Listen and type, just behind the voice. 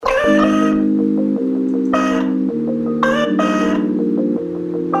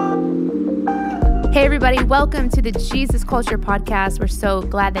everybody. Welcome to the Jesus Culture Podcast. We're so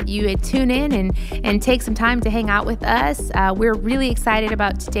glad that you tune in and take some time to hang out with us. We're really excited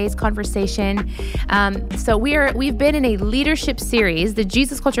about today's conversation. So we've been in a leadership series. The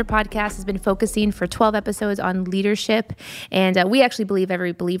Jesus Culture Podcast has been focusing for 12 episodes on leadership. And we actually believe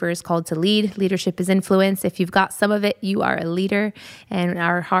every believer is called to lead. Leadership is influence. If you've got some of it, you are a leader. And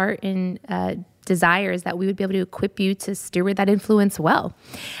our heart and desire is that we would be able to equip you to steward that influence well.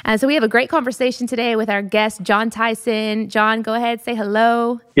 So we have a great conversation today with our guest, Jon Tyson. Jon, go ahead, say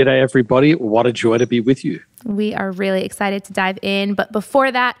hello. G'day, everybody. What a joy to be with you. We are really excited to dive in. But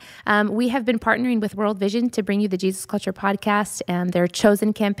before that, we have been partnering with World Vision to bring you the Jesus Culture Podcast. Their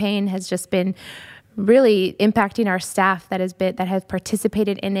Chosen campaign has just been really impacting our staff that have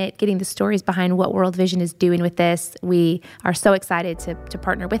participated in it, getting the stories behind what World Vision is doing with this. We are so excited to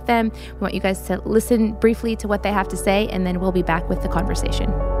partner with them. We want you guys to listen briefly to what they have to say, and then we'll be back with the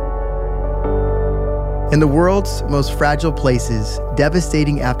conversation. In the world's most fragile places,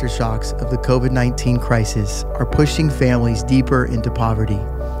 devastating aftershocks of the COVID-19 crisis are pushing families deeper into poverty,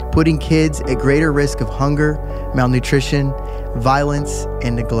 putting kids at greater risk of hunger, malnutrition, violence,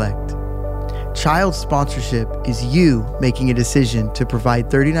 and neglect. Child sponsorship is you making a decision to provide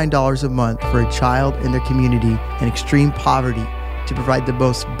 $39 a month for a child in their community in extreme poverty to provide the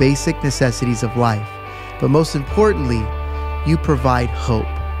most basic necessities of life. But most importantly, you provide hope.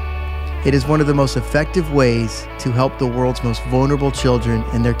 It is one of the most effective ways to help the world's most vulnerable children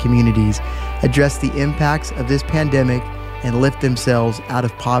and their communities address the impacts of this pandemic and lift themselves out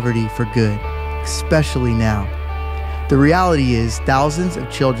of poverty for good, especially now. The reality is thousands of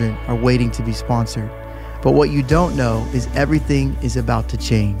children are waiting to be sponsored. But what you don't know is everything is about to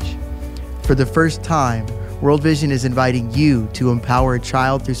change. For the first time, World Vision is inviting you to empower a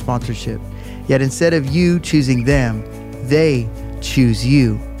child through sponsorship. Yet instead of you choosing them, they choose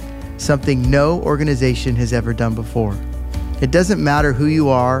you. Something no organization has ever done before. It doesn't matter who you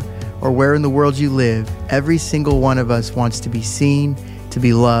are or where in the world you live, every single one of us wants to be seen, to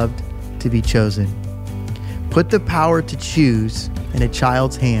be loved, to be chosen. Put the power to choose in a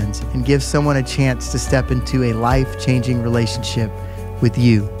child's hands and give someone a chance to step into a life-changing relationship with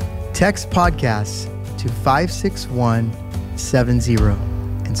you. Text podcasts to 56170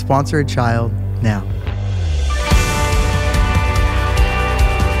 and sponsor a child now.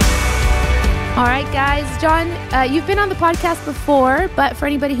 All right, guys. Jon, you've been on the podcast before, but for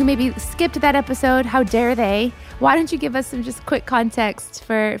anybody who maybe skipped that episode, how dare they? Why don't you give us some just quick context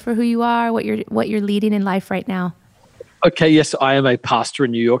for who you are, what you're leading in life right now? Okay, yes, I am a pastor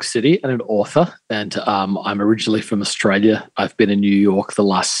in New York City and an author, and I'm originally from Australia. I've been in New York the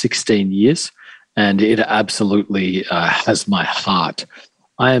last 16 years, and it absolutely has my heart.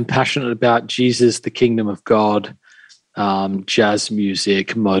 I am passionate about Jesus, the kingdom of God, jazz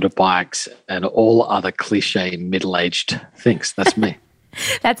music, motorbikes, and all other cliche middle-aged things. That's me.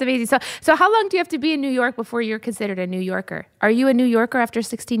 That's amazing. So how long do you have to be in New York before you're considered a New Yorker? Are you a New Yorker after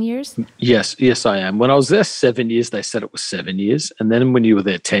 16 years? Yes, I am. When I was there 7 years, they said it was 7 years. And then when you were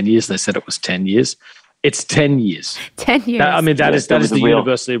there 10 years, they said it was 10 years. It's 10 years. 10 years. That is the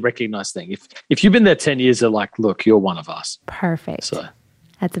universally recognized thing. If you've been there 10 years, they're like, look, you're one of us. Perfect. So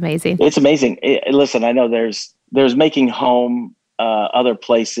that's amazing. It's amazing. Listen, I know there's making home other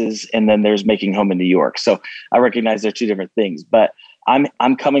places, and then there's making home in New York. So I recognize they're two different things, but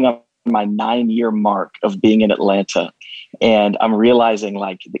I'm coming up on my 9-year mark of being in Atlanta, and I'm realizing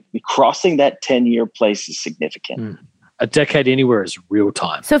like crossing that 10-year place is significant. A decade anywhere is real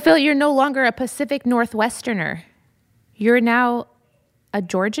time. So Phil, you're no longer a Pacific Northwesterner. You're now a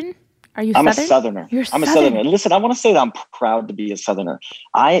Georgian? Are you Southern? I'm a Southerner. I'm a Southerner. And listen, I want to say that I'm proud to be a Southerner.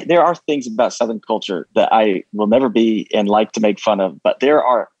 There are things about Southern culture that I will never be and like to make fun of, but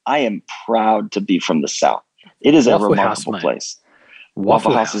I am proud to be from the South. It is a remarkable place.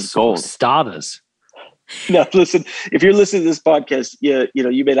 Waffle House is gold. Starters. No, listen, if you're listening to this podcast, you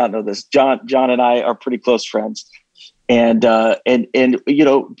may not know this. Jon and I are pretty close friends. And when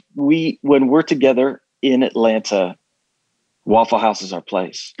we're together in Atlanta, Waffle House is our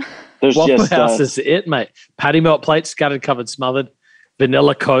place. There's Waffle House is it, mate. Patty melt plate, scattered, covered, smothered,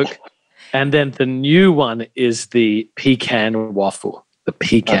 vanilla Coke. And then the new one is the pecan waffle. The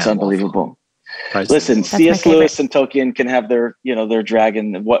pecan That's unbelievable. Waffle. Listen, C.S. Lewis and Tolkien can have their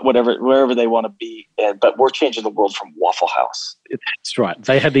dragon, wherever they want to be, but we're changing the world from Waffle House. That's right.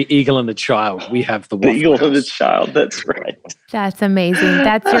 They had the eagle and the child. We have the Waffle eagle House. and the child. That's right. That's amazing.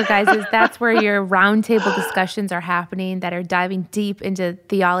 That's your guys'. That's where your roundtable discussions are happening that are diving deep into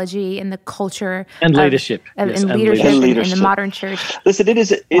theology and the culture and leadership, and leadership in the modern church. Listen, it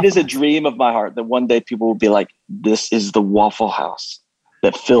is a dream of my heart that one day people will be like, "This is the Waffle House."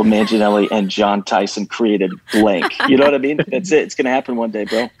 that Phil Manginelli and John Tyson created blank. You know what I mean? That's it. It's going to happen one day,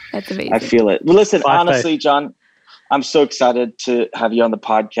 bro. That's amazing. I feel it. Well, listen, honestly, John, I'm so excited to have you on the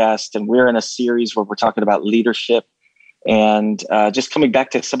podcast. And we're in a series where we're talking about leadership and just coming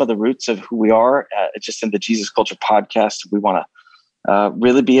back to some of the roots of who we are, just in the Jesus Culture podcast. We want to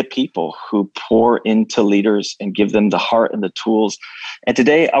really be a people who pour into leaders and give them the heart and the tools. And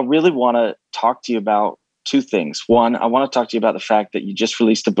today, I really want to talk to you about two things. One, I want to talk to you about the fact that you just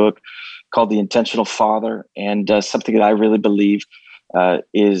released a book called The Intentional Father, and something that I really believe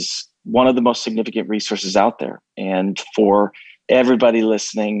is one of the most significant resources out there. And for everybody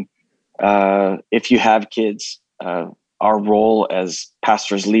listening, if you have kids, our role as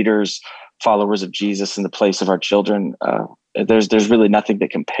pastors, leaders, followers of Jesus in the place of our children, there's really nothing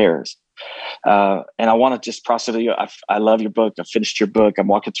that compares. And I want to just process you. I love your book. I finished your book. I'm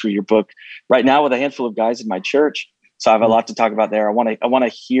walking through your book right now with a handful of guys in my church. So I have a lot to talk about there. I want to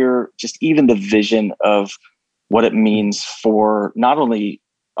hear just even the vision of what it means for not only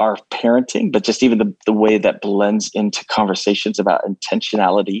our parenting, but just even the way that blends into conversations about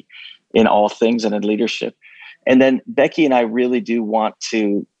intentionality in all things and in leadership. And then Becky and I really do want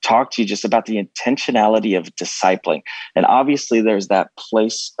to talk to you just about the intentionality of discipling. And obviously there's that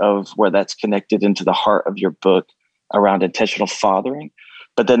place of where that's connected into the heart of your book around intentional fathering,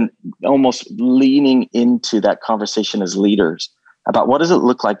 but then almost leaning into that conversation as leaders about what does it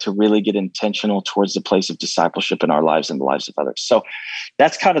look like to really get intentional towards the place of discipleship in our lives and the lives of others. So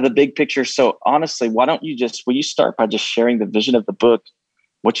that's kind of the big picture. So honestly, will you start by just sharing the vision of the book,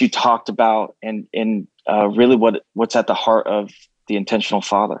 what you talked about, and really what's at the heart of The Intentional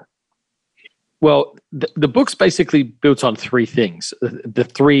Father? Well, the book's basically built on three things. The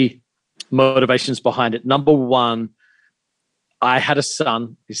three motivations behind it. Number one, I had a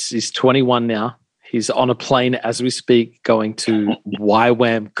son. He's 21 now. He's on a plane as we speak going to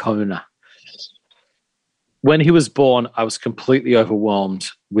YWAM Kona. When he was born, I was completely overwhelmed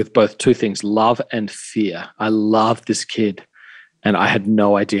with both two things, love and fear. I loved this kid, and I had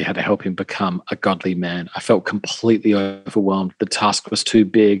no idea how to help him become a godly man. I felt completely overwhelmed. The task was too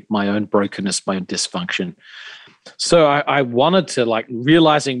big, my own brokenness, my own dysfunction. So I wanted to,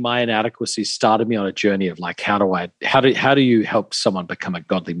 realizing my inadequacies started me on a journey of how do you help someone become a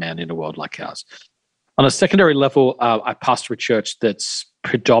godly man in a world like ours? On a secondary level, I pastor a church that's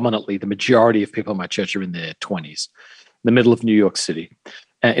predominantly, the majority of people in my church are in their 20s, in the middle of New York City,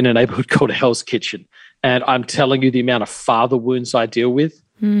 in a neighborhood called Hell's Kitchen. And I'm telling you, the amount of father wounds I deal with,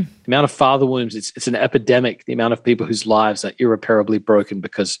 the amount of father wounds, it's an epidemic. The amount of people whose lives are irreparably broken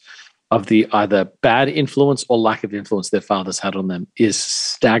because of the either bad influence or lack of influence their fathers had on them is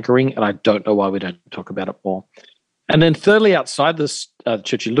staggering. And I don't know why we don't talk about it more. And then thirdly, outside this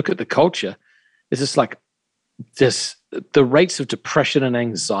church, you look at the culture, it's just the rates of depression and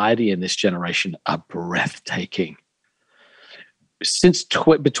anxiety in this generation are breathtaking. Since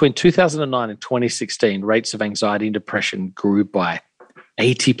between 2009 and 2016, rates of anxiety and depression grew by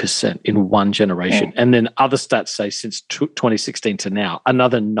 80% in one generation. And then other stats say since 2016 to now,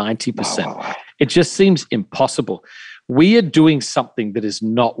 another 90%. Wow. It just seems impossible. We are doing something that is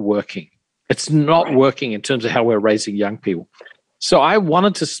not working. It's not working in terms of how we're raising young people. So I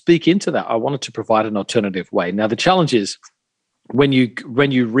wanted to speak into that. I wanted to provide an alternative way. Now, the challenge is when you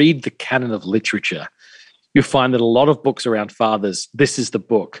read the canon of literature, you find that a lot of books around fathers, this is the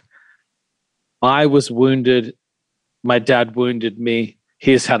book. I was wounded. My dad wounded me.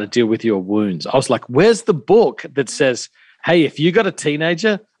 Here's how to deal with your wounds. I was like, where's the book that says, hey, if you got a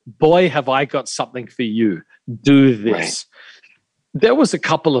teenager, boy, have I got something for you. Do this. Right. There was a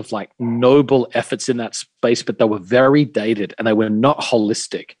couple of noble efforts in that space, but they were very dated and they were not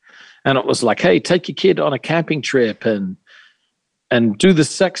holistic. And it was like, hey, take your kid on a camping trip and do the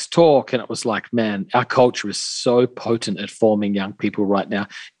sex talk. And it was like, man, our culture is so potent at forming young people right now.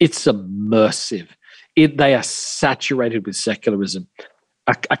 It's immersive. They are saturated with secularism.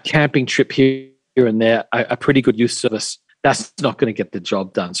 A camping trip here and there, a pretty good youth service, that's not going to get the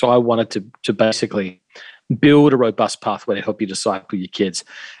job done. So I wanted to basically build a robust pathway to help you disciple your kids.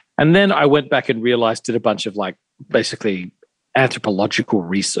 And then I went back and did a bunch of basically anthropological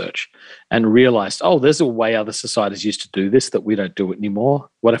research and realized, there's a way other societies used to do this that we don't do it anymore.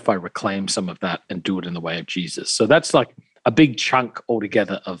 What if I reclaim some of that and do it in the way of Jesus? So that's a big chunk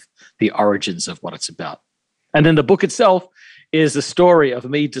altogether of the origins of what it's about. And then the book itself is the story of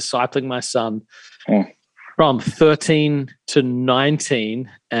me discipling my son from 13 to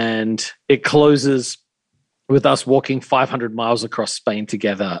 19, and it closes with us walking 500 miles across Spain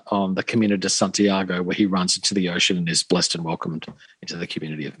together on the Camino de Santiago, where he runs into the ocean and is blessed and welcomed into the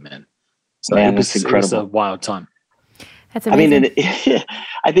community of men. So man, that's incredible. It was a wild time. That's amazing.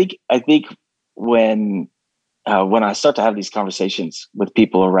 I think when I start to have these conversations with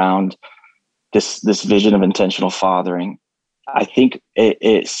people around this vision of intentional fathering, I think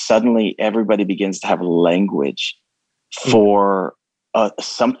it suddenly everybody begins to have language for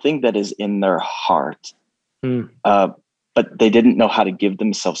something that is in their heart, but they didn't know how to give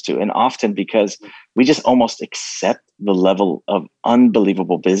themselves to. And often because we just almost accept the level of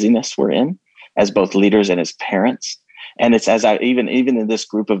unbelievable busyness we're in as both leaders and as parents. And it's as even in this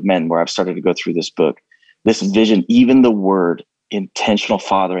group of men where I've started to go through this book, this vision, even the word intentional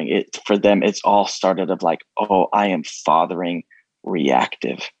fathering, for them, it's all started of like, oh, I am fathering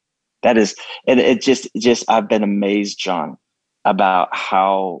reactive. That is, and it just I've been amazed, John, about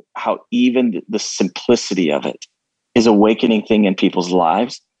how even the simplicity of it is awakening thing in people's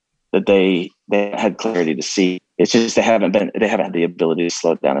lives that they had clarity to see. It's just they haven't had the ability to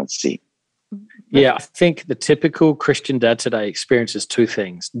slow down and see. Yeah, I think the typical Christian dad today experiences two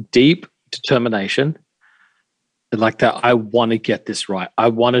things: deep determination, like that I want to get this right. I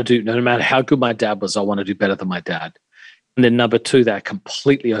want to do, no matter how good my dad was, I want to do better than my dad. And then number two, they're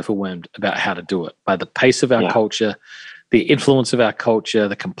completely overwhelmed about how to do it by the pace of our culture, the influence of our culture,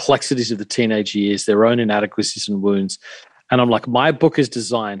 the complexities of the teenage years, their own inadequacies and wounds. And I'm like, my book is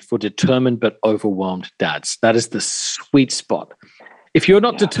designed for determined but overwhelmed dads. That is the sweet spot. If you're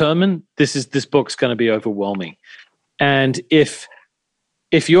not determined, this book's going to be overwhelming. And if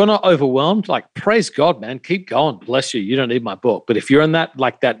you're not overwhelmed, like, praise God, man, keep going. Bless you. You don't need my book. But if you're in that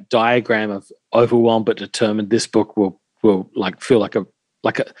diagram of overwhelmed but determined, this book will like feel like a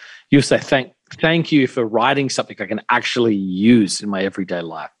you say thank you for writing something I can actually use in my everyday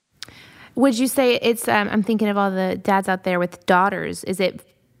life. Would you say it's I'm thinking of all the dads out there with daughters. Is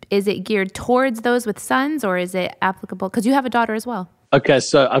it geared towards those with sons, or is it applicable? Because you have a daughter as well. Okay,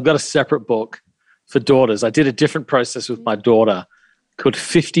 so I've got a separate book for daughters. I did a different process with my daughter called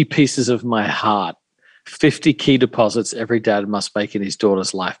 50 Pieces of My Heart, 50 key deposits every dad must make in his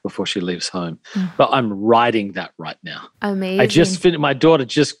daughter's life before she leaves home. But I'm writing that right now. Amazing. I just finished. My daughter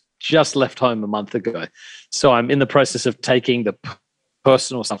just left home a month ago. So I'm in the process of taking the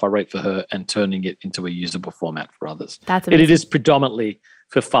personal stuff I wrote for her and turning it into a usable format for others. That's amazing. It is predominantly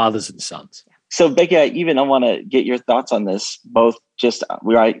for fathers and sons. So, Becky, I want to get your thoughts on this. Both,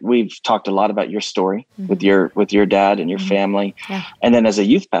 we've talked a lot about your story with your dad and your family, and then as a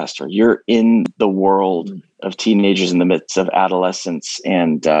youth pastor, you're in the world of teenagers in the midst of adolescence,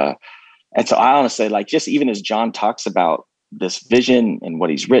 and so I honestly, like, just even as John talks about this vision and what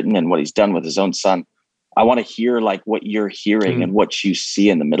he's written and what he's done with his own son, I want to hear like what you're hearing and what you see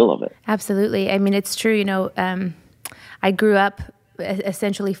in the middle of it. Absolutely. I mean, it's true. I grew up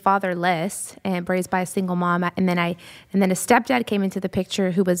essentially fatherless and raised by a single mom, and then a stepdad came into the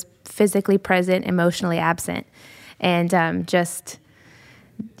picture who was physically present, emotionally absent, and that's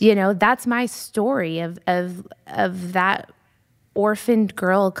my story of that orphaned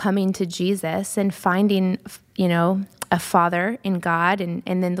girl coming to Jesus and finding a father in God, and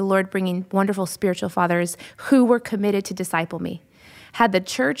then the Lord bringing wonderful spiritual fathers who were committed to disciple me. Had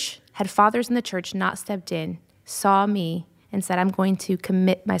fathers in the church not stepped in, saw me, and said, I'm going to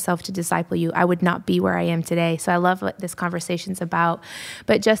commit myself to disciple you, I would not be where I am today. So I love what this conversation's about.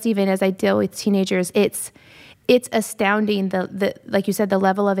 But just even as I deal with teenagers, it's astounding, the like you said, the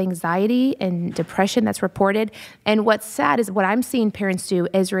level of anxiety and depression that's reported. And what's sad is what I'm seeing parents do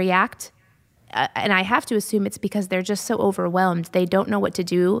is react, and I have to assume it's because they're just so overwhelmed. They don't know what to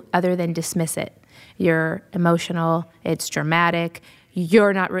do other than dismiss it. You're emotional. It's dramatic.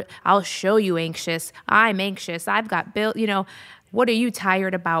 You're not, I'll show you anxious. I'm anxious. I've got what are you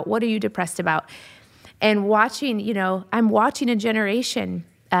tired about? What are you depressed about? And I'm watching a generation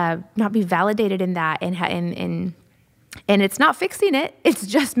not be validated in that, and it's not fixing it. It's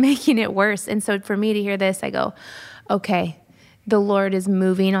just making it worse. And so for me to hear this, I go, okay, the Lord is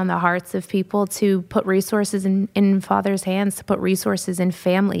moving on the hearts of people to put resources in fathers' hands, to put resources in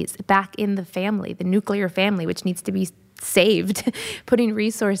families, back in the family, the nuclear family, which needs to be saved, putting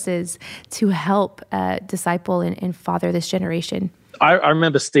resources to help disciple and father this generation. I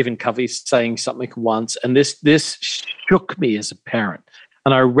remember Stephen Covey saying something once, and this shook me as a parent.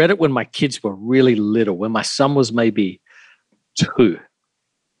 And I read it when my kids were really little, when my son was maybe 2.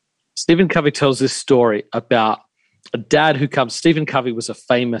 Stephen Covey tells this story about a dad who comes. Stephen Covey was a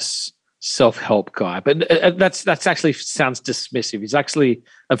famous self-help guy, but that's actually sounds dismissive. He's actually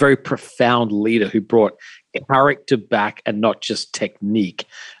a very profound leader who brought character back and not just technique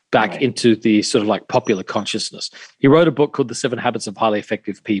back into the sort of like popular consciousness. He wrote a book called The 7 Habits of Highly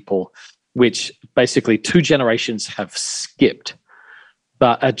Effective People, which basically 2 generations have skipped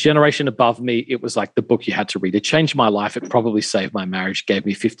But a generation above me, it was like the book you had to read. It changed my life. It probably saved my marriage, gave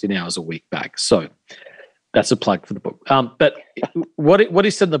me 15 hours a week back. So that's a plug for the book. But what he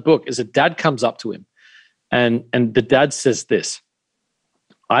said in the book is a dad comes up to him and the dad says this: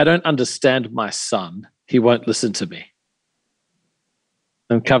 "I don't understand my son. He won't listen to me."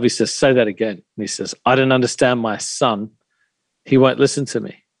 And Covey says, "Say that again." And he says, "I don't understand my son. He won't listen to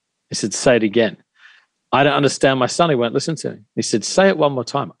me." He said, "Say it again." "I don't understand my son. He won't listen to me." He said, "Say it one more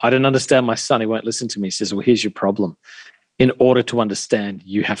time." "I don't understand my son. He won't listen to me." He says, "Well, here's your problem. In order to understand,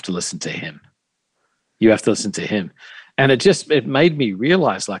 you have to listen to him. You have to listen to him." And it made me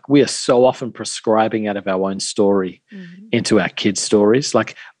realize, like, we are so often prescribing out of our own story into our kids' stories.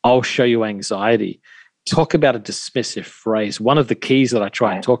 Like, I'll show you anxiety. Talk about a dismissive phrase. One of the keys that I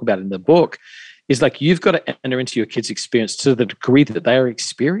try and talk about in the book is, like, you've got to enter into your kids' experience to the degree that they are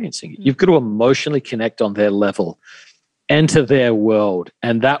experiencing it. You've got to emotionally connect on their level, enter their world,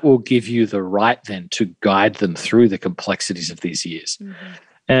 and that will give you the right then to guide them through the complexities of these years.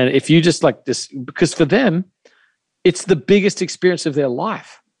 And if you just like this, because for them, it's the biggest experience of their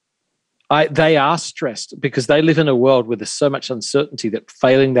life. They are stressed because they live in a world where there's so much uncertainty that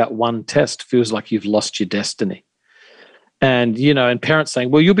failing that one test feels like you've lost your destiny. And, and parents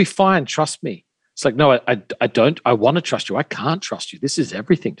saying, "Well, you'll be fine, trust me." It's like, no, I don't. I want to trust you. I can't trust you. This is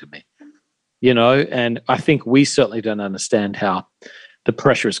everything to me, And I think we certainly don't understand how the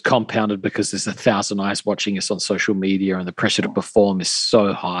pressure is compounded because there's 1,000 eyes watching us on social media, and the pressure to perform is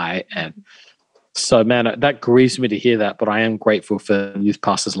so high. And so, man, that grieves me to hear that, but I am grateful for youth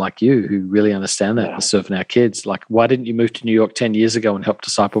pastors like you who really understand that and serving our kids. Like, why didn't you move to New York 10 years ago and help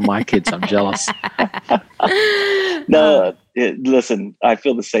disciple my kids? I'm jealous. No, listen, I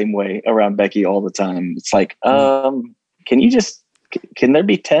feel the same way around Becky all the time. It's like, can there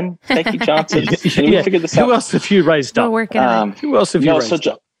be 10 Becky Johnsons? Can we figure this out? Who else have you raised up? We're working on it. Who else have you raised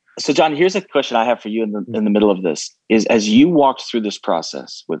up? So John, here's a question I have for you in the middle of this is, as you walked through this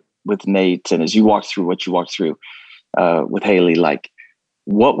process with Nate, and as you walked through what you walked through with Haley, like,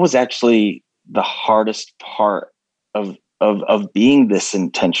 what was actually the hardest part of being this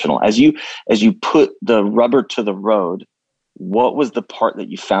intentional? As you put the rubber to the road, what was the part that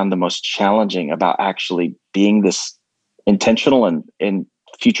you found the most challenging about actually being this intentional and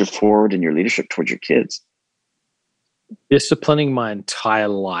future forward in your leadership towards your kids? Disciplining my entire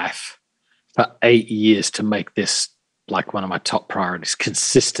life for 8 years to make this like one of my top priorities,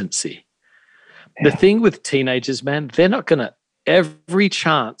 consistency. The thing with teenagers, man, they're not going to, every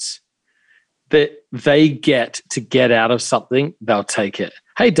chance that they get to get out of something, they'll take it.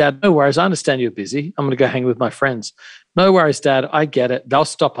 "Hey, Dad, no worries. I understand you're busy. I'm going to go hang with my friends." "No worries, Dad. I get it." They'll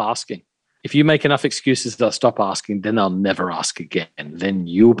stop asking. If you make enough excuses, they'll stop asking. Then they'll never ask again. Then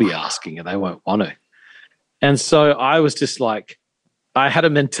you'll be asking and they won't want to. And so I was just like, I had a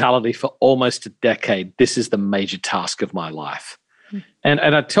mentality for almost a decade. This is the major task of my life. And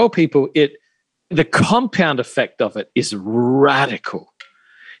I tell people the compound effect of it is radical.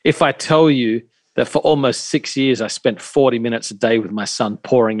 If I tell you that for almost 6 years, I spent 40 minutes a day with my son,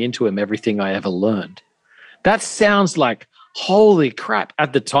 pouring into him everything I ever learned, that sounds like, holy crap.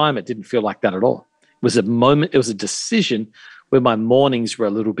 At the time, it didn't feel like that at all. It was a moment, it was a decision where my mornings were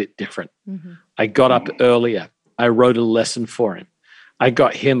a little bit different. I got up earlier. I wrote a lesson for him. I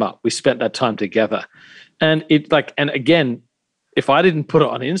got him up. We spent that time together. And and again, if I didn't put it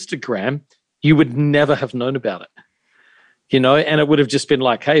on Instagram, you would never have known about it, and it would have just been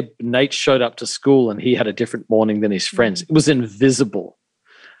like, hey, Nate showed up to school and he had a different morning than his friends. It was invisible,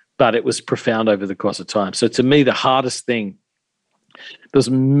 but it was profound over the course of time. So to me, the hardest thing, there's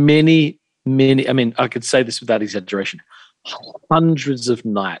many, I could say this without exaggeration, hundreds of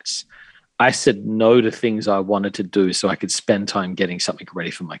nights I said no to things I wanted to do so I could spend time getting something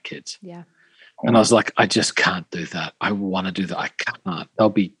ready for my kids. Yeah. And I was like, I just can't do that. I want to do that. I can't. They'll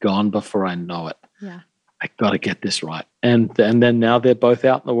be gone before I know it. Yeah. I got to get this right. And then now they're both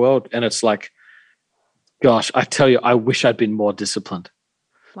out in the world. And it's like, gosh, I tell you, I wish I'd been more disciplined.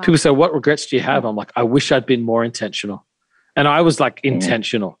 Wow. People say, what regrets do you have? I'm like, I wish I'd been more intentional. And I was like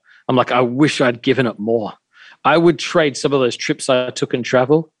intentional. I'm like, I wish I'd given it more. I would trade some of those trips I took and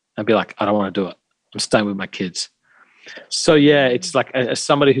travel and be like, I don't want to do it. I'm staying with my kids. So yeah, it's like, as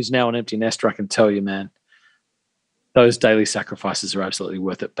somebody who's now an empty nester, I can tell you, man, those daily sacrifices are absolutely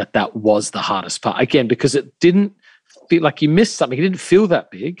worth it. But that was the hardest part. Again, because it didn't feel like you missed something. It didn't feel that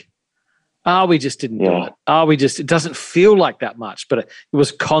big. We just didn't do it. It doesn't feel like that much. But it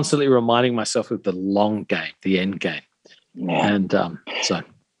was constantly reminding myself of the long game, the end game. Yeah. And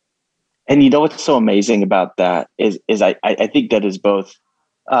And you know what's so amazing about that is I think that is both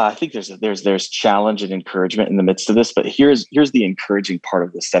I think there's challenge and encouragement in the midst of this, but here's the encouraging part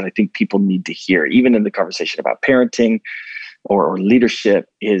of this that I think people need to hear, even in the conversation about parenting or leadership,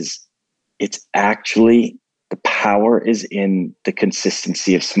 is it's actually the power is in the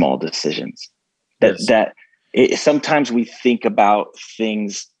consistency of small decisions. Sometimes we think about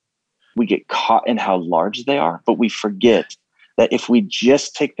things, we get caught in how large they are, but we forget that if we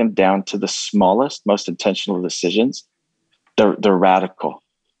just take them down to the smallest, most intentional decisions, they're radical.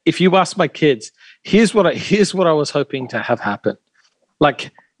 If you ask my kids, here's what I was hoping to have happen.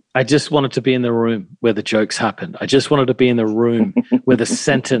 Like, I just wanted to be in the room where the jokes happened. I just wanted to be in the room where the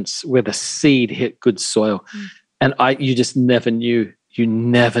seed hit good soil. And you just never knew. You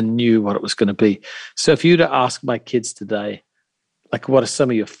never knew what it was going to be. So if you were to ask my kids today, like, what are some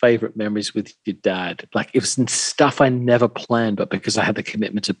of your favorite memories with your dad? Like, it was stuff I never planned, but because I had the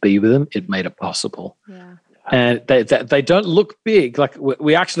commitment to be with him, it made it possible. Yeah. And they don't look big. Like,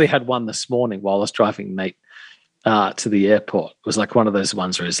 we actually had one this morning while I was driving Nate to the airport. It was like one of those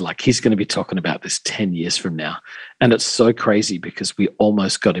ones where it's like, he's going to be talking about this 10 years from now. And it's so crazy because we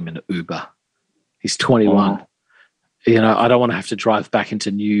almost got him in an Uber. He's 21. Oh. You know, I don't want to have to drive back into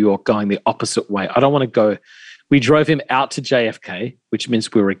New York going the opposite way. I don't want to go. We drove him out to JFK, which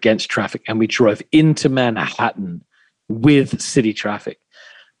means we were against traffic, and we drove into Manhattan with city traffic.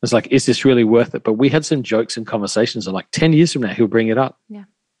 I was like, is this really worth it? But we had some jokes and conversations of like 10 years from now, he'll bring it up. Yeah.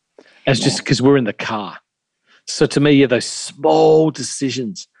 And it's just because we're in the car. So to me, those small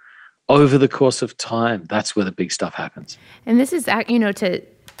decisions over the course of time, that's where the big stuff happens. And this is,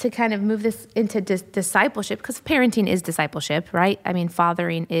 to kind of move this into discipleship, because parenting is discipleship, right? I mean,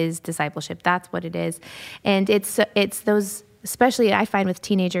 fathering is discipleship. That's what it is. And it's those, especially I find with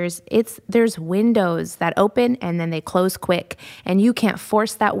teenagers, there's windows that open and then they close quick, and you can't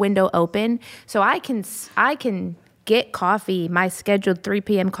force that window open. So I can get coffee, my scheduled 3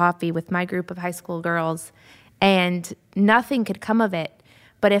 p.m. coffee with my group of high school girls, and nothing could come of it.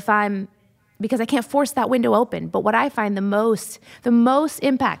 But because I can't force that window open. But what I find the most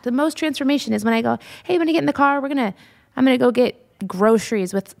impact, the most transformation is when I go, hey, I'm going to get in the car. I'm going to go get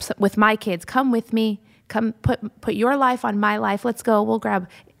groceries with my kids. Come with me. Come put your life on my life. Let's go. We'll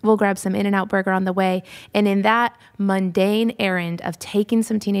grab some In-N-Out burger on the way. And in that mundane errand of taking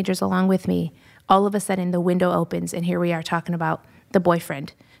some teenagers along with me, all of a sudden the window opens, and here we are talking about the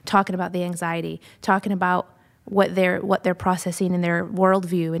boyfriend, talking about the anxiety, talking about what they're processing in their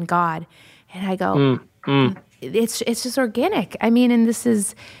worldview and God. And I go, it's just organic. I mean, and this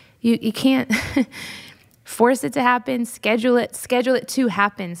is, you can't force it to happen, schedule it to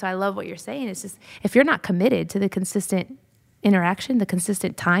happen. So I love what you're saying. It's just, if you're not committed to the consistent interaction, the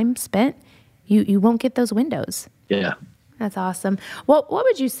consistent time spent, you won't get those windows. Yeah. That's awesome. What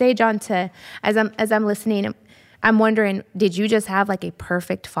would you say, John, as I'm listening, I'm wondering, did you just have like a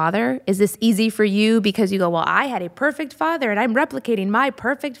perfect father? Is this easy for you because you go, well, I had a perfect father and I'm replicating my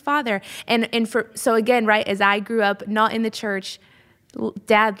perfect father. So again, right, as I grew up not in the church,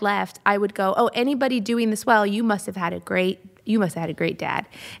 dad left, I would go, oh, anybody doing this well, you must have had a great dad,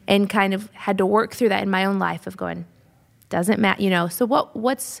 and kind of had to work through that in my own life of going, doesn't matter, So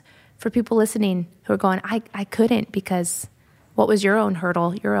what's for people listening who are going, I couldn't, because what was your own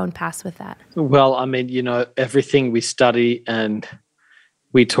hurdle, your own past with that? Well, I mean, everything we study and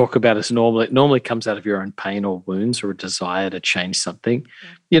we talk about it normally comes out of your own pain or wounds or a desire to change something.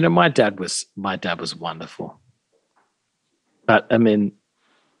 Yeah. My dad was wonderful. But I mean,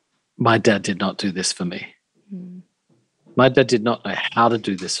 my dad did not do this for me. Mm. My dad did not know how to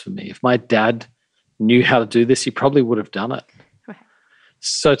do this for me. If my dad knew how to do this, he probably would have done it. Right.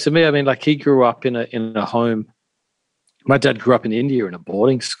 So to me, I mean, like, he grew up in a home. My dad grew up in India in a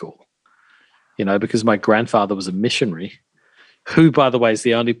boarding school, because my grandfather was a missionary who, by the way, is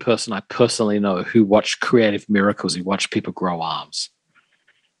the only person I personally know who watched creative miracles. He watched people grow arms.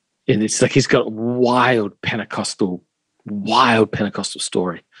 And it's like he's got a wild Pentecostal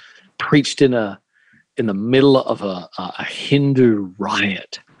story. Preached in the middle of a Hindu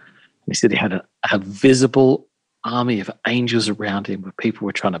riot. And he said he had a visible army of angels around him where people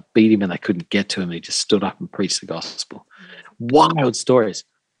were trying to beat him and they couldn't get to him. He just stood up and preached the gospel. Wild stories.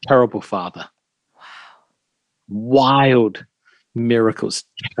 Terrible father. Wow. Wild miracles.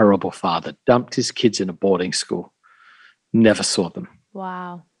 Terrible father. Dumped his kids in a boarding school. Never saw them.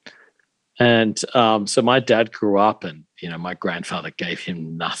 Wow. And so my dad grew up and, my grandfather gave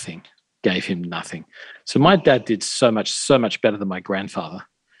him nothing. So my dad did so much better than my grandfather,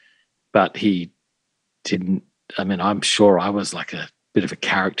 but he didn't. I mean, I'm sure I was like a bit of a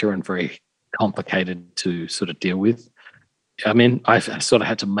character and very complicated to sort of deal with. I mean, I sort of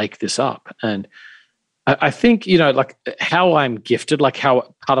had to make this up. And I think, like how I'm gifted, like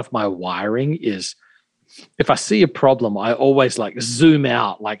how part of my wiring is, if I see a problem, I always like zoom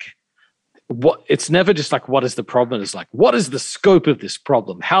out, like it's never just like, what is the problem? It's like, what is the scope of this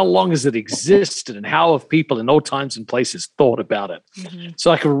problem? How long has it existed? And how have people in all times and places thought about it? Mm-hmm.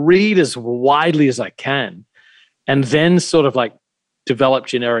 So I can read as widely as I can and then sort of like develop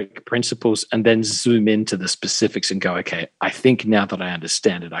generic principles and then zoom into the specifics and go, okay, I think now that I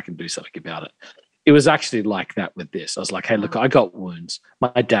understand it, I can do something about it. It was actually like that with this. I was like, hey, look, I got wounds.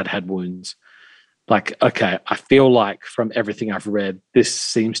 My dad had wounds. Like, okay, I feel like from everything I've read, this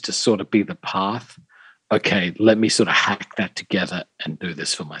seems to sort of be the path. Okay, let me sort of hack that together and do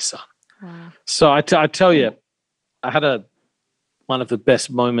this for my son. Wow. So I tell you, I had one of the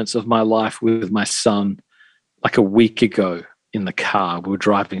best moments of my life with my son like a week ago in the car. We were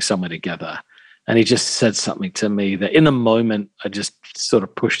driving somewhere together and he just said something to me that in the moment I just sort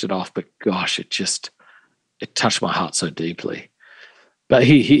of pushed it off, but gosh, it touched my heart so deeply. But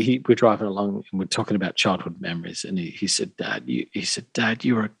we're driving along and we're talking about childhood memories. And he said, Dad,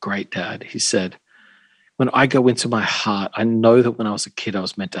 you were a great dad. He said, when I go into my heart, I know that when I was a kid, I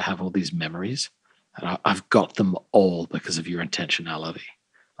was meant to have all these memories. And I've got them all because of your intentionality.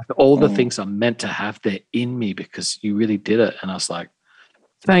 Like all the things I'm meant to have, they're in me because you really did it. And I was like,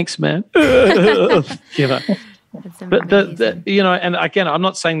 thanks, man. But and again, I'm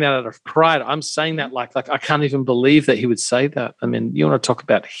not saying that out of pride. I'm saying that like I can't even believe that he would say that. I mean, you want to talk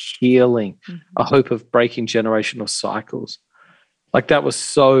about healing, a hope of breaking generational cycles. Like that was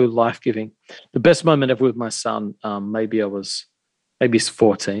so life-giving. The best moment ever with my son, maybe he's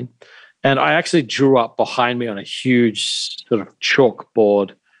 14. And I actually drew up behind me on a huge sort of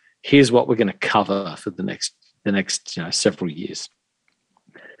chalkboard, here's what we're going to cover for the next several years.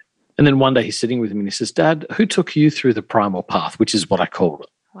 And then one day he's sitting with me and he says, Dad, who took you through the primal path, which is what I called it?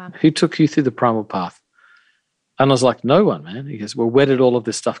 Wow. Who took you through the primal path? And I was like, no one, man. He goes, well, where did all of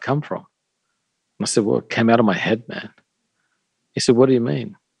this stuff come from? And I said, well, it came out of my head, man. He said, what do you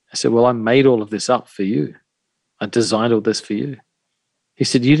mean? I said, well, I made all of this up for you. I designed all this for you. He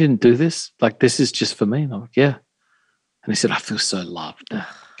said, you didn't do this? Like, this is just for me? And I'm like, yeah. And he said, I feel so loved. I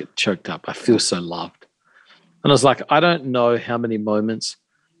get choked up. I feel so loved. And I was like, I don't know how many moments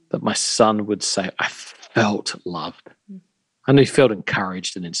that my son would say, I felt loved. I know he felt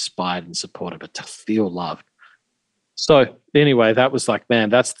encouraged and inspired and supported, but to feel loved. So anyway, that was like, man,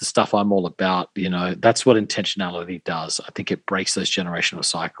 that's the stuff I'm all about. That's what intentionality does. I think it breaks those generational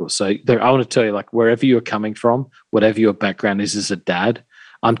cycles. So I want to tell you, like, wherever you're coming from, whatever your background is as a dad,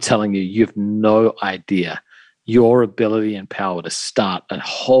 I'm telling you, you have no idea your ability and power to start a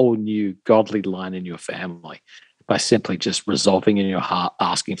whole new godly line in your family by simply just resolving in your heart,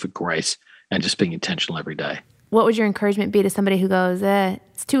 asking for grace, and just being intentional every day. What would your encouragement be to somebody who goes,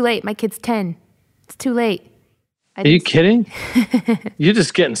 it's too late, my kid's 10. It's too late. Are you kidding? You're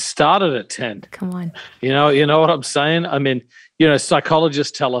just getting started at 10. Come on. You know what I'm saying? I mean,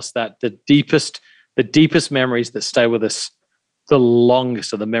 psychologists tell us that the deepest memories that stay with us the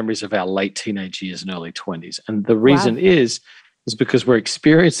longest are the memories of our late teenage years and early 20s. And the reason is because we're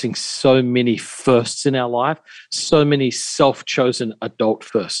experiencing so many firsts in our life, so many self-chosen adult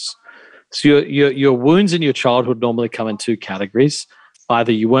firsts. So your wounds in your childhood normally come in two categories.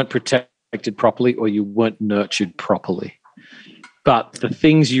 Either you weren't protected properly or you weren't nurtured properly. But the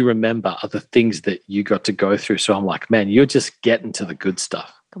things you remember are the things that you got to go through. So I'm like, man, you're just getting to the good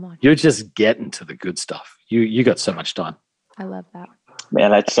stuff. Come on. You're just getting to the good stuff. You got so much time. I love that.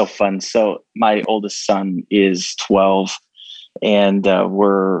 Man, that's so fun. So my oldest son is 12. And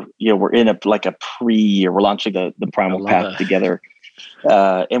we're in a pre-year. We're launching the Primal Path together,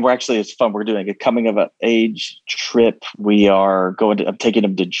 and it's fun. We're doing a coming of age trip. We are I'm taking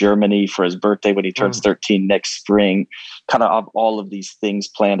him to Germany for his birthday when he turns 13 next spring. Kind of all of these things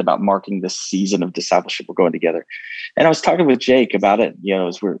planned about marking this season of discipleship. We're going together, and I was talking with Jake about it.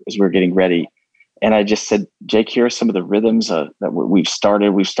 As we're getting ready, and I just said, Jake, here are some of the rhythms that we've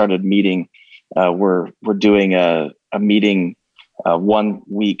started. We've started meeting. We're doing a meeting 1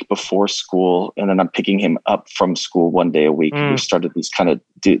 week before school, and then I'm picking him up from school 1 day a week. We started these kind of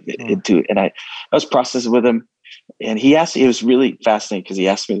and I was processing with him, and he asked. It was really fascinating because he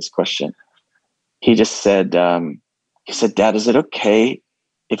asked me this question. He just said, Dad, is it okay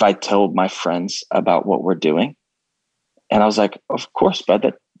if I tell my friends about what we're doing? And I was like, of course, bud.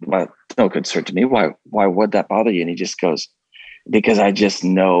 That's no concern to me. Why would that bother you? And he just goes, because I just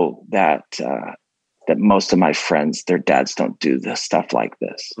know that most of my friends, their dads don't do this stuff like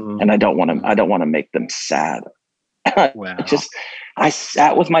this. And I don't want to make them sad. Wow. I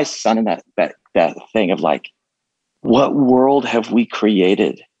sat with my son in that thing of like, what world have we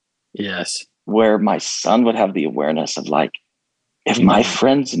created? Yes. where my son would have the awareness of like, if my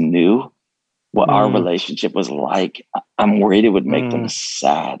friends knew what our relationship was like, I'm worried it would make them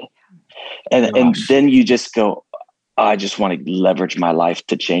sad. And then you just go, I just want to leverage my life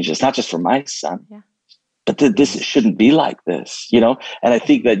to change this, not just for my son, but this shouldn't be like this, you know? And I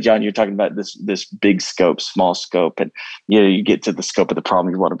think that, John, you're talking about this big scope, small scope, and, you know, you get to the scope of the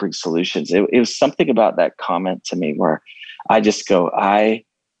problem, you want to bring solutions. It was something about that comment to me where I just go,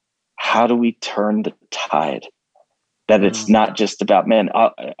 how do we turn the tide? That it's not just about, man,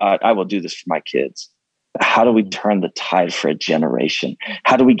 I will do this for my kids. How do we turn the tide for a generation?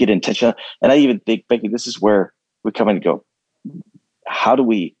 How do we get intentional? And I even think, Becky, this is where we come in and go, how do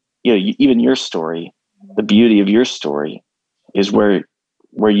we, you know, even your story, the beauty of your story is where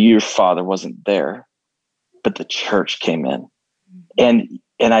your father wasn't there, but the church came in. And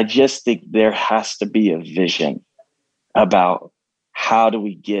I just think there has to be a vision about how do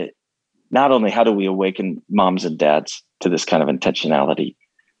we get, not only how do we awaken moms and dads to this kind of intentionality,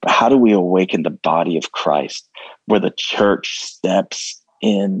 but how do we awaken the body of Christ where the church steps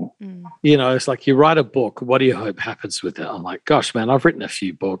in? You know, it's like you write a book. What do you hope happens with it? I'm like, gosh, man, I've written a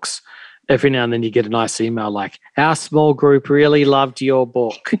few books. Every now and then you get a nice email like, our small group really loved your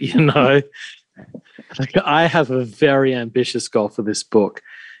book, you know. Like, I have a very ambitious goal for this book.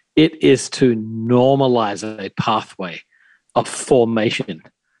 It is to normalize a pathway of formation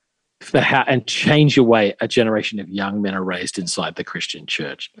for how, and change the way a generation of young men are raised inside the Christian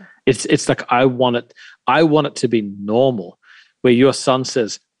church. It's like I want it to be normal, where your son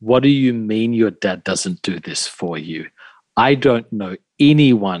says, what do you mean your dad doesn't do this for you? I don't know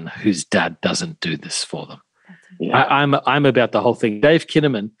anyone whose dad doesn't do this for them. Yeah. I'm about the whole thing. Dave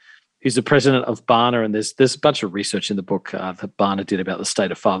Kinnaman, who's the president of Barna, and there's a bunch of research in the book that Barna did about the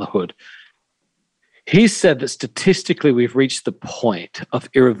state of fatherhood. He said that statistically we've reached the point of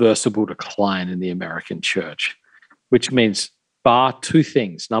irreversible decline in the American church, which means bar two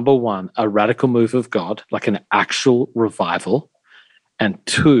things. Number one, a radical move of God, like an actual revival, and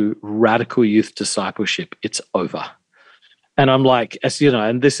two, radical youth discipleship. It's over. And I'm like, as you know,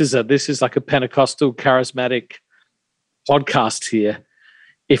 and this is like a Pentecostal charismatic podcast here.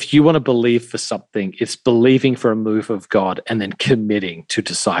 If you want to believe for something, it's believing for a move of God and then committing to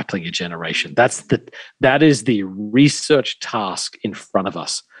discipling a generation. That is the research task in front of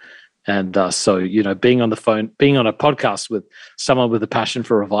us. And so, you know, being on the phone, being on a podcast with someone with a passion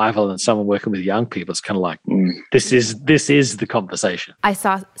for revival and someone working with young people, it's kind of like, this is the conversation. I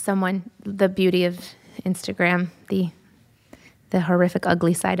saw someone, the beauty of Instagram, the horrific,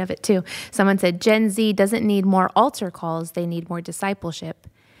 ugly side of it too. Someone said, Gen Z doesn't need more altar calls, they need more discipleship.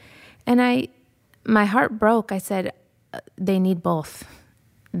 And my heart broke. I said, they need both.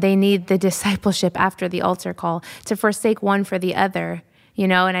 They need the discipleship after the altar call to forsake one for the other, you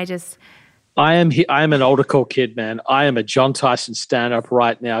know, and I am an altar call kid, man. I am a John Tyson stand-up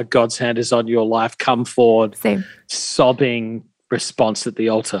right now. God's hand is on your life. Come forward. Same. Sobbing response at the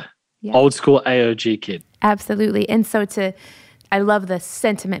altar. Yeah. Old school AOG kid. Absolutely. And so I love the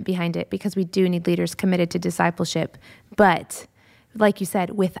sentiment behind it, because we do need leaders committed to discipleship. But like you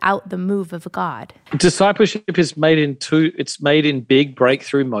said, without the move of God. Discipleship is made in big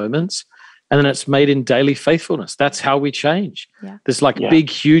breakthrough moments, and then it's made in daily faithfulness. That's how we change. Yeah. There's big,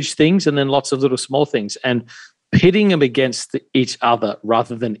 huge things and then lots of little small things. And pitting them against each other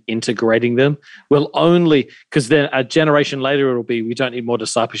rather than integrating them will only, because then a generation later it'll be, we don't need more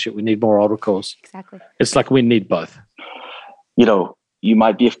discipleship, we need more altar calls. Exactly. It's like we need both. You know, you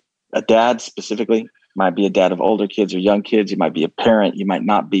might be a dad specifically, might be a dad of older kids or young kids. You might be a parent. You might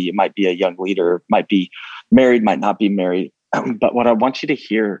not be. You might be a young leader, might be married, might not be married. But what I want you to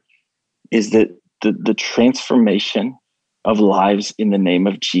hear is that the transformation of lives in the name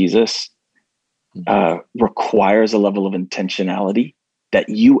of Jesus requires a level of intentionality that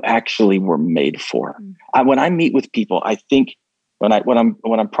you actually were made for. When I meet with people, I think when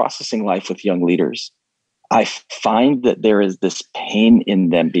I'm processing life with young leaders, I find that there is this pain in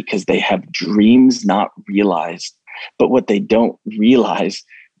them because they have dreams not realized. But what they don't realize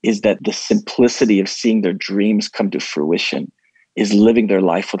is that the simplicity of seeing their dreams come to fruition is living their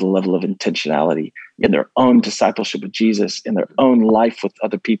life with a level of intentionality in their own discipleship with Jesus, in their own life with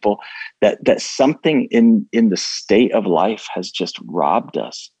other people, that something in the state of life has just robbed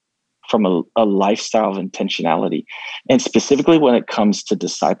us from a lifestyle of intentionality. And specifically when it comes to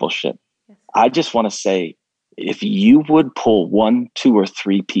discipleship, I just want to say, if you would pull 1, 2, or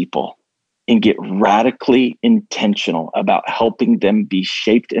 3 people and get radically intentional about helping them be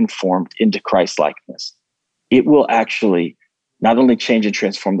shaped and formed into Christ-likeness, it will actually not only change and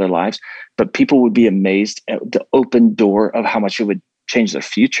transform their lives, but people would be amazed at the open door of how much it would change their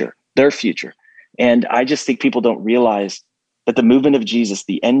future. their future. And I just think people don't realize that the movement of Jesus,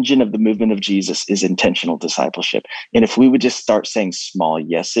 the engine of the movement of Jesus, is intentional discipleship. And if we would just start saying small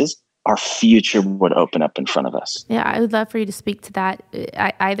yeses, our future would open up in front of us. Yeah, I would love for you to speak to that,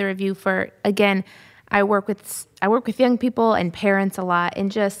 either of you. For again, I work with young people and parents a lot,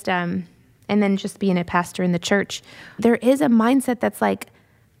 and just and then just being a pastor in the church, there is a mindset that's like,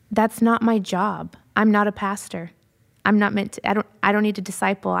 that's not my job. I'm not a pastor. I'm not meant to, I don't need to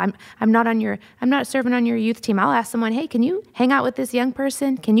disciple. I'm not serving on your youth team. I'll ask someone, hey, can you hang out with this young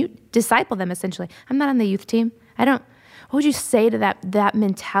person? Can you disciple them, essentially? I'm not on the youth team. What would you say to that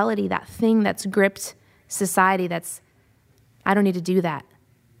mentality, that thing that's gripped society, I don't need to do that?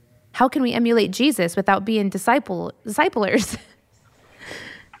 How can we emulate Jesus without being disciplers?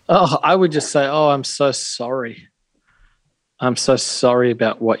 Oh, I would just say, I'm so sorry. I'm so sorry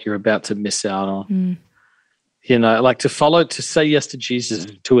about what you're about to miss out on. You know, like to say yes to Jesus,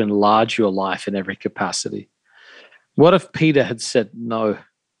 to enlarge your life in every capacity. What if Peter had said, no,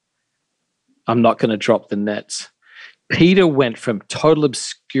 I'm not going to drop the nets? Peter went from total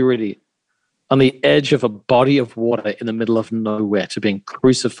obscurity on the edge of a body of water in the middle of nowhere to being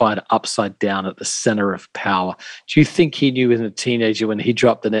crucified upside down at the center of power. Do you think he knew as a teenager when he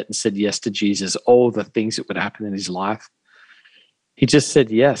dropped the net and said yes to Jesus, all the things that would happen in his life? He just said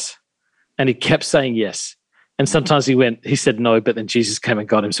yes. And he kept saying yes. And sometimes he said no, but then Jesus came and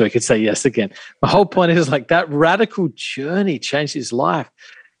got him so he could say yes again. The whole point is like that radical journey changed his life.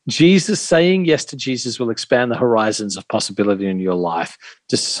 Jesus saying yes to Jesus will expand the horizons of possibility in your life.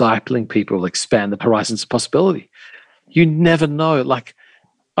 Discipling people will expand the horizons of possibility. You never know. Like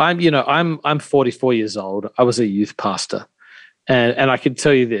I'm 44 years old. I was a youth pastor. And I can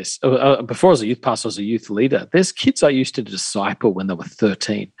tell you this, before I was a youth pastor, I was a youth leader. There's kids I used to disciple when they were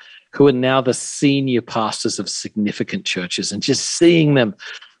 13 who are now the senior pastors of significant churches, and just seeing them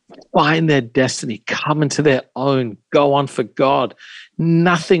find their destiny, come into their own, go on for God.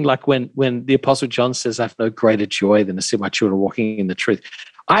 Nothing like when the Apostle John says, I have no greater joy than to see my children walking in the truth.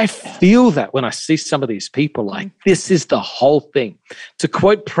 I feel that when I see some of these people, like this is the whole thing. To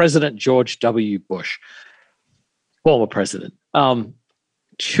quote President George W. Bush, former president,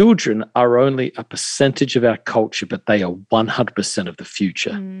 children are only a percentage of our culture, but they are 100% of the future.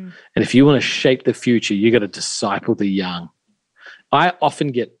 And if you want to shape the future, you got to disciple the young. I often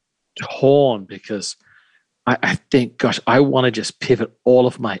get torn because I think, gosh, I want to just pivot all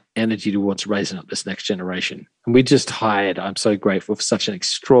of my energy towards raising up this next generation. And we just hired, I'm so grateful for such an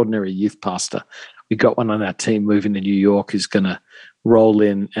extraordinary youth pastor. We got one on our team moving to New York who's going to roll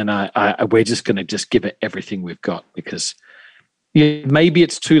in, and we're just going to just give it everything we've got, because maybe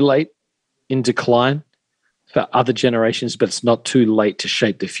it's too late in decline for other generations, but it's not too late to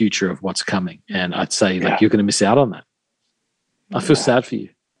shape the future of what's coming. And I'd say you're going to miss out on that. I feel sad for you.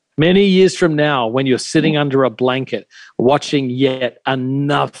 Many years from now, when you're sitting under a blanket watching yet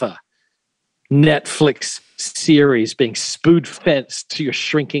another Netflix series being spoon-fed to your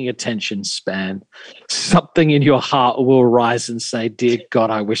shrinking attention span, something in your heart will rise and say, dear God,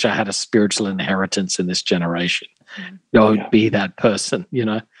 I wish I had a spiritual inheritance in this generation. Don't be that person, you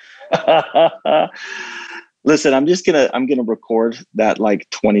know? Listen, I'm gonna record that like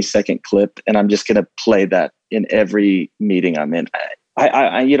 20-second clip, and I'm just gonna play that in every meeting I'm in.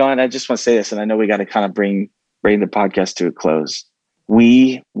 And I just want to say this, and I know we got to kind of bring the podcast to a close.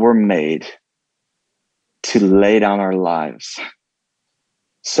 We were made to lay down our lives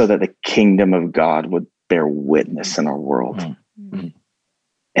so that the kingdom of God would bear witness in our world. Mm-hmm.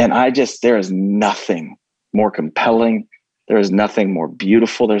 And there is nothing more compelling. There is nothing more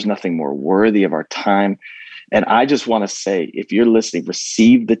beautiful. There's nothing more worthy of our time. And I just want to say, if you're listening,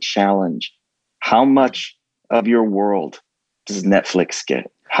 receive the challenge. How much of your world does Netflix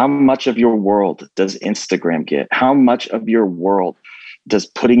get? How much of your world does Instagram get? How much of your world does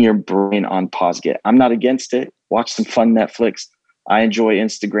putting your brain on pause get? I'm not against it. Watch some fun Netflix. I enjoy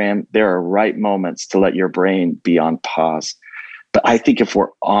Instagram. There are right moments to let your brain be on pause. But I think if we're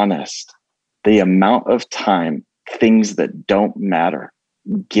honest, the amount of time things that don't matter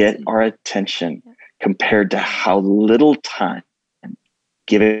get our attention compared to how little time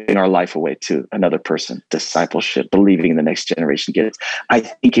giving our life away to another person, discipleship, believing the next generation gets. I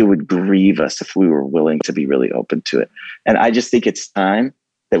think it would grieve us if we were willing to be really open to it. And I just think it's time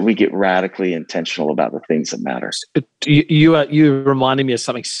that we get radically intentional about the things that matter. You reminded me of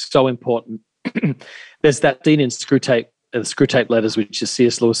something so important. There's that scene in Screwtape Letters, which is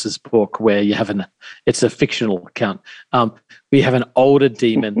C.S. Lewis's book, where you have it's a fictional account. We have an older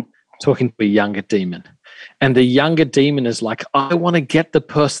demon talking to a younger demon. And the younger demon is like, I want to get the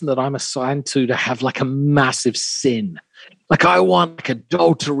person that I'm assigned to have like a massive sin. Like I want like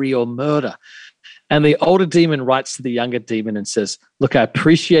adultery or murder. And the older demon writes to the younger demon and says, look, I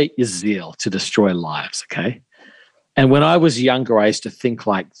appreciate your zeal to destroy lives, okay? And when I was younger, I used to think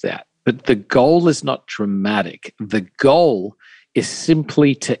like that. But the goal is not dramatic. The goal is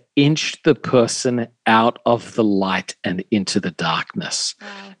simply to inch the person out of the light and into the darkness. Wow.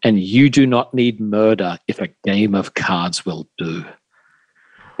 And you do not need murder if a game of cards will do.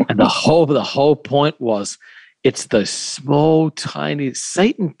 And the whole point was, it's those small, tiny,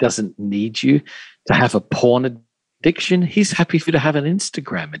 Satan doesn't need you to have a porn addiction. He's happy for you to have an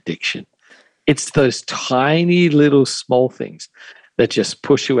Instagram addiction. It's those tiny little small things that just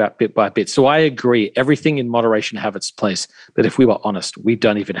push you out bit by bit. So I agree, everything in moderation have its place. But if we were honest, we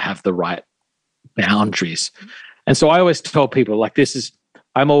don't even have the right boundaries. And so I always tell people like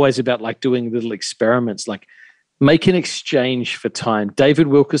I'm always about like doing little experiments, like make an exchange for time. David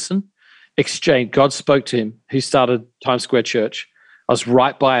Wilkerson, exchange. God spoke to him, who started Times Square Church. I was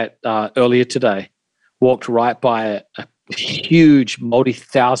right by it earlier today, walked right by a huge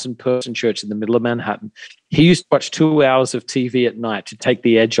multi-thousand person church in the middle of Manhattan. He used to watch 2 hours of TV at night to take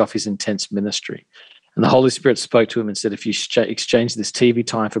the edge off his intense ministry. And the Holy Spirit spoke to him and said, if you exchange this TV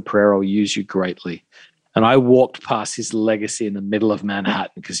time for prayer, I'll use you greatly. And I walked past his legacy in the middle of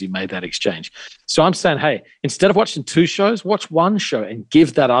Manhattan because he made that exchange. So I'm saying, hey, instead of watching 2 shows, watch 1 show and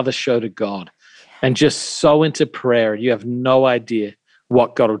give that other show to God and just sow into prayer. You have no idea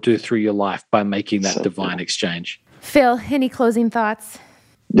what God will do through your life by making that divine exchange. Phil, any closing thoughts?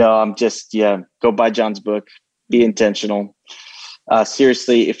 No, I'm just, go buy John's book. Be intentional.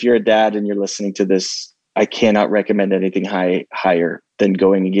 Seriously, if you're a dad and you're listening to this, I cannot recommend anything higher than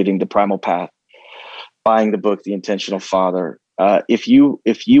going and getting The Primal Path. Buying the book, The Intentional Father. If you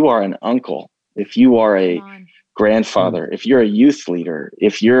are an uncle, if you are a grandfather, if you're a youth leader,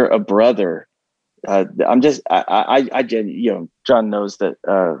 if you're a brother, John knows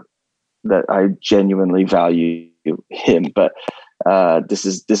that I genuinely value him, but this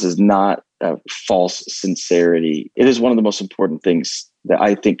is not false sincerity. It is one of the most important things that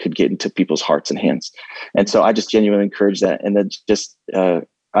I think could get into people's hearts and hands. And so I just genuinely encourage that. And then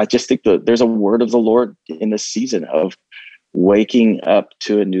I just think that there's a word of the Lord in this season of waking up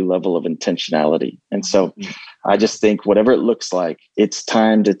to a new level of intentionality. And so I just think whatever it looks like, it's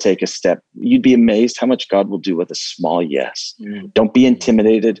time to take a step. You'd be amazed how much God will do with a small yes. Don't be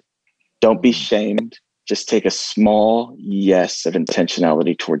intimidated. Don't be shamed. Just take a small yes of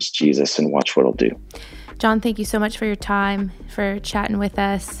intentionality towards Jesus and watch what he'll do. John, thank you so much for your time, for chatting with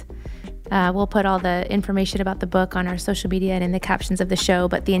us. We'll put all the information about the book on our social media and in the captions of the show,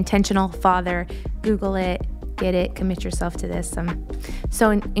 but The Intentional Father, Google it, get it, commit yourself to this. I'm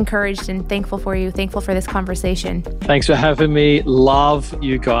so encouraged and thankful for you, thankful for this conversation. Thanks for having me. Love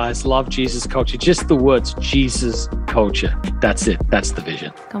you guys. Love Jesus culture. Just the words Jesus culture. That's it. That's the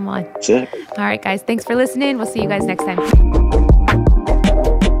vision. Come on. That's it. All right, guys. Thanks for listening. We'll see you guys next time.